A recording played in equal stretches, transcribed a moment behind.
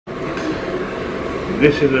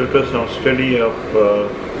This is ultrasound study of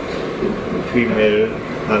female,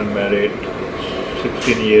 unmarried,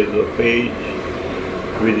 16 years of age,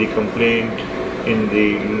 with the complaint in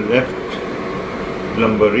the left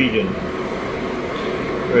lumbar region,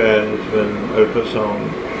 whereas when ultrasound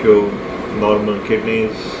showed normal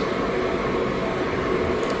kidneys,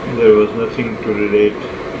 there was nothing to relate.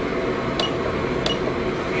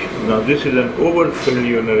 Now this is an overfilled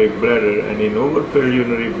urinary bladder, and in overfilled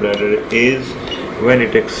urinary bladder is when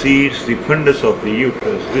it exceeds the fundus of the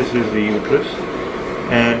uterus. This is the uterus,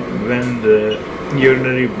 and when the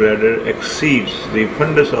urinary bladder exceeds the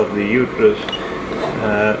fundus of the uterus,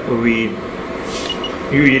 we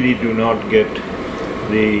usually do not get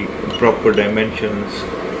the proper dimensions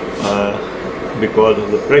because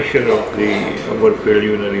of the pressure of the overfilled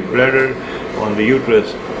urinary bladder on the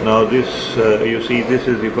uterus. Now this, you see, this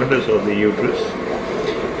is the fundus of the uterus,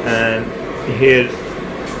 and here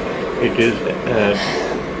it is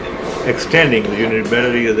extending, the urinary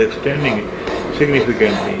bladder is extending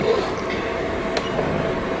significantly.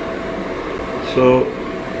 So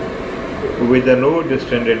with an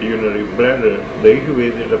over-distended urinary bladder, the issue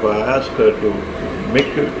is that if I ask her to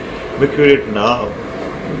make it now,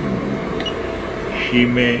 she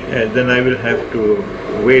may, then I will have to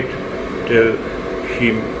wait till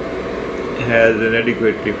she has an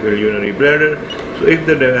adequately filled urinary bladder. So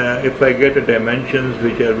if I get dimensions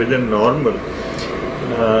which are within normal,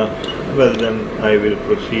 well, then I will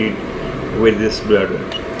proceed with this bladder.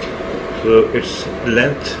 So its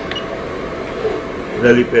length,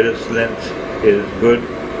 Veliparous length is good,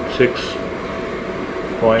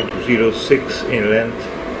 6.06 in length,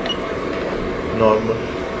 normal,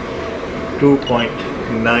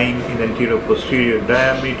 2.9 in anterior-posterior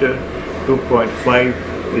diameter, 2.5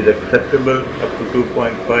 is acceptable, up to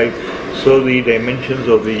 2.5. So the dimensions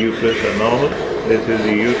of the uterus are normal. This is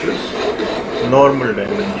the uterus, normal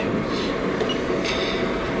dimensions.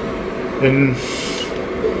 And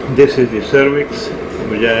this is the cervix,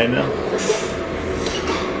 vagina.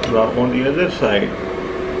 Now on the other side,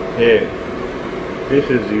 here, this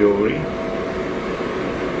is the ovary.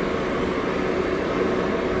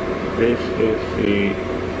 This is the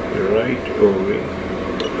right ovary.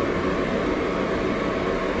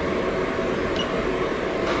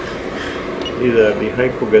 These are the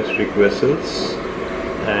hypogastric vessels,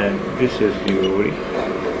 and this is the ovary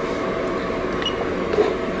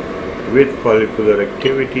with follicular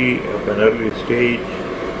activity of an early stage.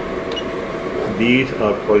 These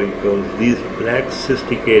are follicles, these black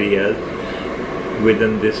cystic areas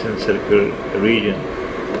within this encircled region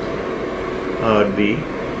are the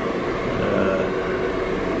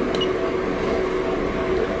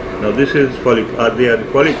now this is they are the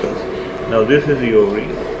follicles. Now this is the ovary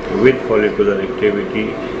with follicular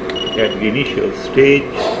activity at the initial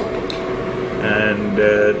stage, and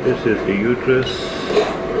this is the uterus,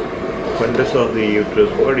 fundus of the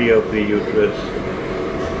uterus, body of the uterus.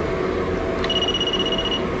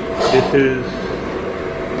 This is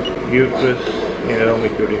uterus in a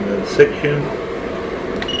longitudinal section.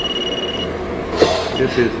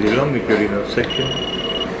 This is the longitudinal section.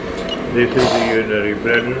 This is the urinary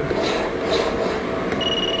bladder.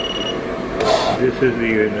 This is the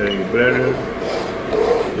urinary bladder.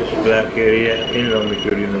 This black area in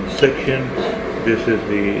longitudinal section. This is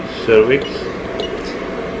the cervix,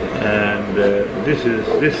 and this is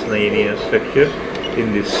this linear structure.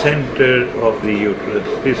 In the center of the uterus,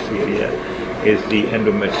 this area is the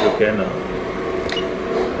endometrial canal.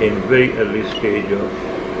 In very early stage of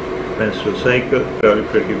menstrual cycle,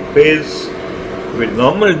 proliferative phase, with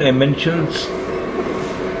normal dimensions.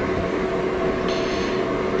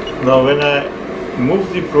 Now when I move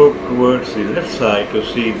the probe towards the left side to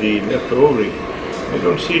see the left ovary, I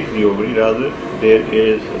don't see the ovary, rather there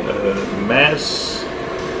is a mass,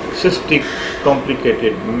 cystic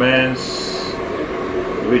complicated mass,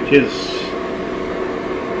 which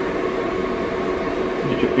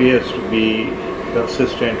appears to be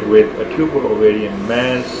consistent with a tuber-ovarian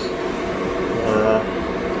mass.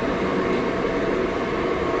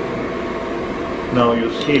 Now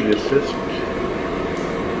you see this cyst.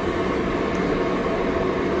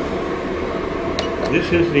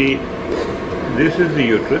 This is the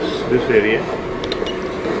uterus, this area.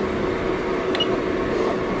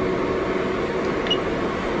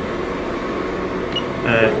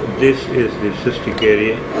 And this is the cystic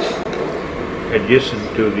area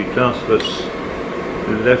adjacent to the transverse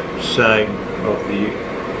left side of the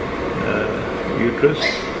uterus.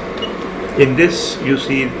 In this, you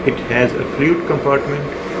see it has a fluid compartment.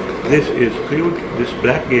 This is fluid, this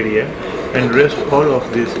black area, and rest all of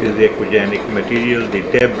this is the aquagenic material, the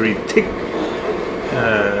debris, thick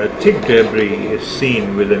thick debris is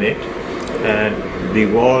seen within it, and the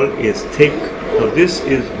wall is thick. So this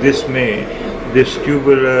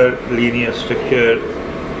tubular linear structure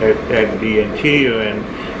at the anterior end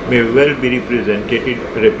may well be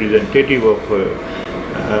representative of a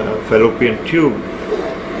fallopian tube.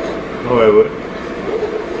 However,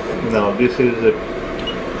 now this is a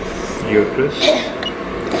uterus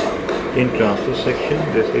in transverse section,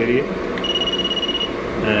 this area,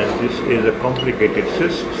 and this is a complicated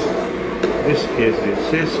cyst. This is the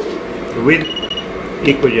cyst with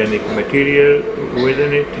echogenic material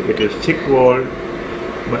within it. It is thick walled.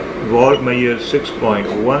 Wall measures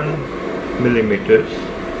 6.1 millimeters,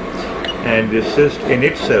 and the cyst in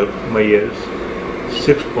itself measures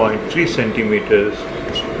 6.3 centimeters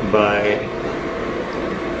by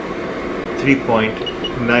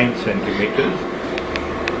 3.9 centimeters,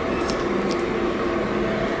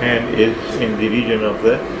 and is in the region of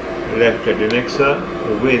the left adnexa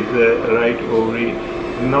with the right ovary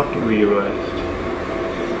not visualized.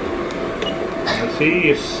 See,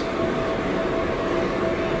 it's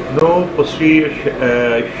no posterior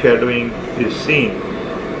shadowing is seen,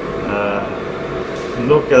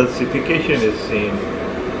 no calcification is seen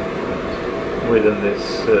within this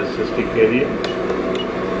cystic area,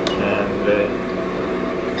 and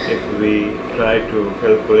if we try to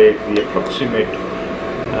calculate the approximate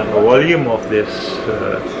volume of this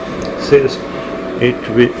cyst,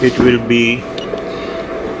 it will be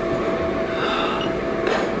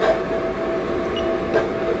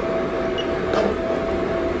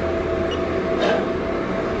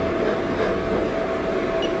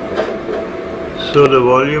so the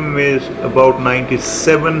volume is about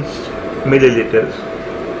 97 milliliters,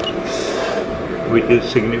 which is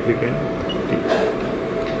significant.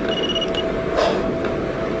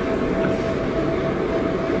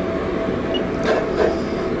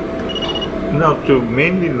 Now, to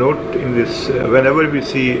mainly note in this, whenever we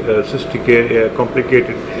see a cystic area,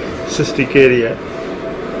 complicated cystic area,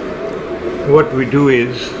 what we do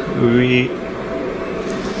is we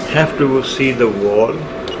have to see the wall.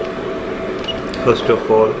 First of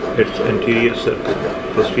all, its anterior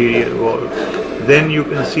surface, posterior wall. Then you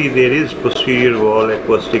can see there is posterior wall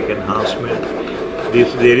acoustic enhancement.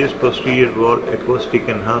 There is posterior wall acoustic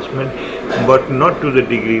enhancement, but not to the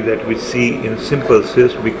degree that we see in simple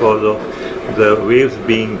cyst because of the waves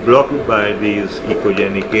being blocked by these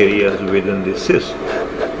echogenic areas within the cyst,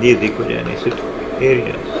 these echogenic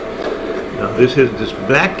areas. Now this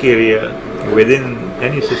black area within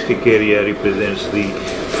any cystic area represents the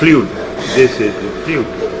fluid. This is the fluid.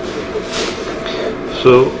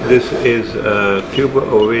 So this is a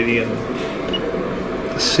tuber-ovarian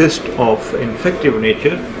cyst of infective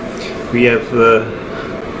nature. We have,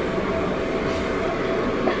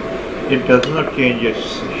 it does not change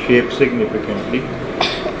its shape significantly.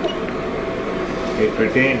 It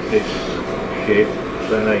retains its shape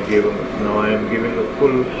when I give them. Now I am giving a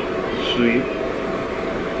full sweep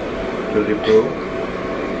to the probe.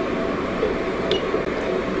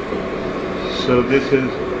 So this is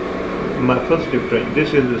my first difference.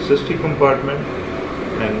 This is the cystic compartment,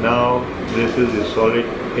 and now this is the solid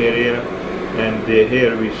area, and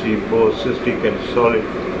here we see both cystic and solid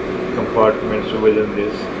compartments within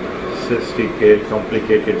this cystic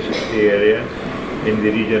complicated cystic area in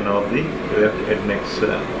the region of the left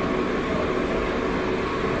adnexa.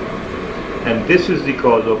 And this is the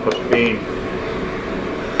cause of a pain.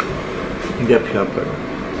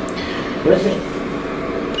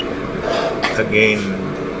 Again,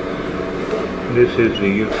 this is the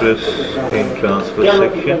uterus in transverse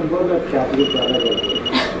section,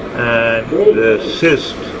 and the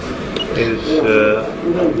cyst is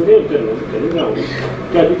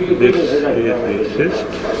this is the cyst.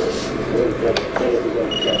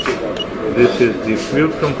 This is the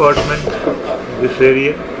fluid compartment, this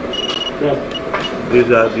area.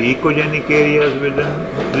 These are the echogenic areas within.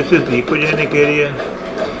 This is the echogenic area,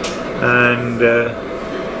 and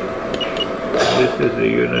this is the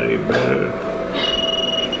urinary bladder.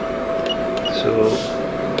 So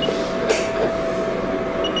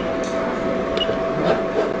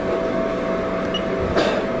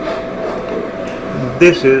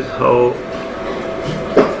this is how.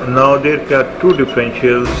 Now there are two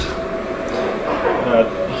differentials,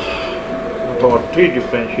 or three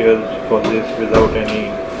differentials for this without any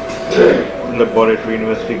laboratory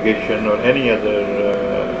investigation or any other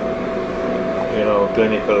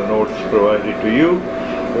clinical notes provided to you.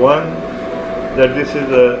 One, that this is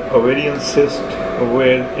a ovarian cyst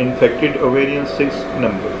with infected ovarian cyst.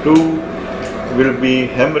 Number two will be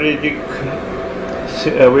hemorrhagic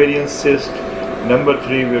ovarian cyst. Number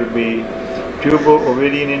three will be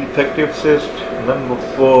tubo-ovarian infective cyst. Number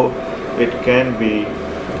 4, it can be,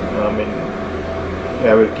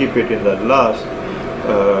 I will keep it in the last,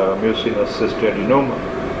 mucinous cyst adenoma.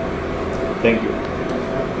 Thank you.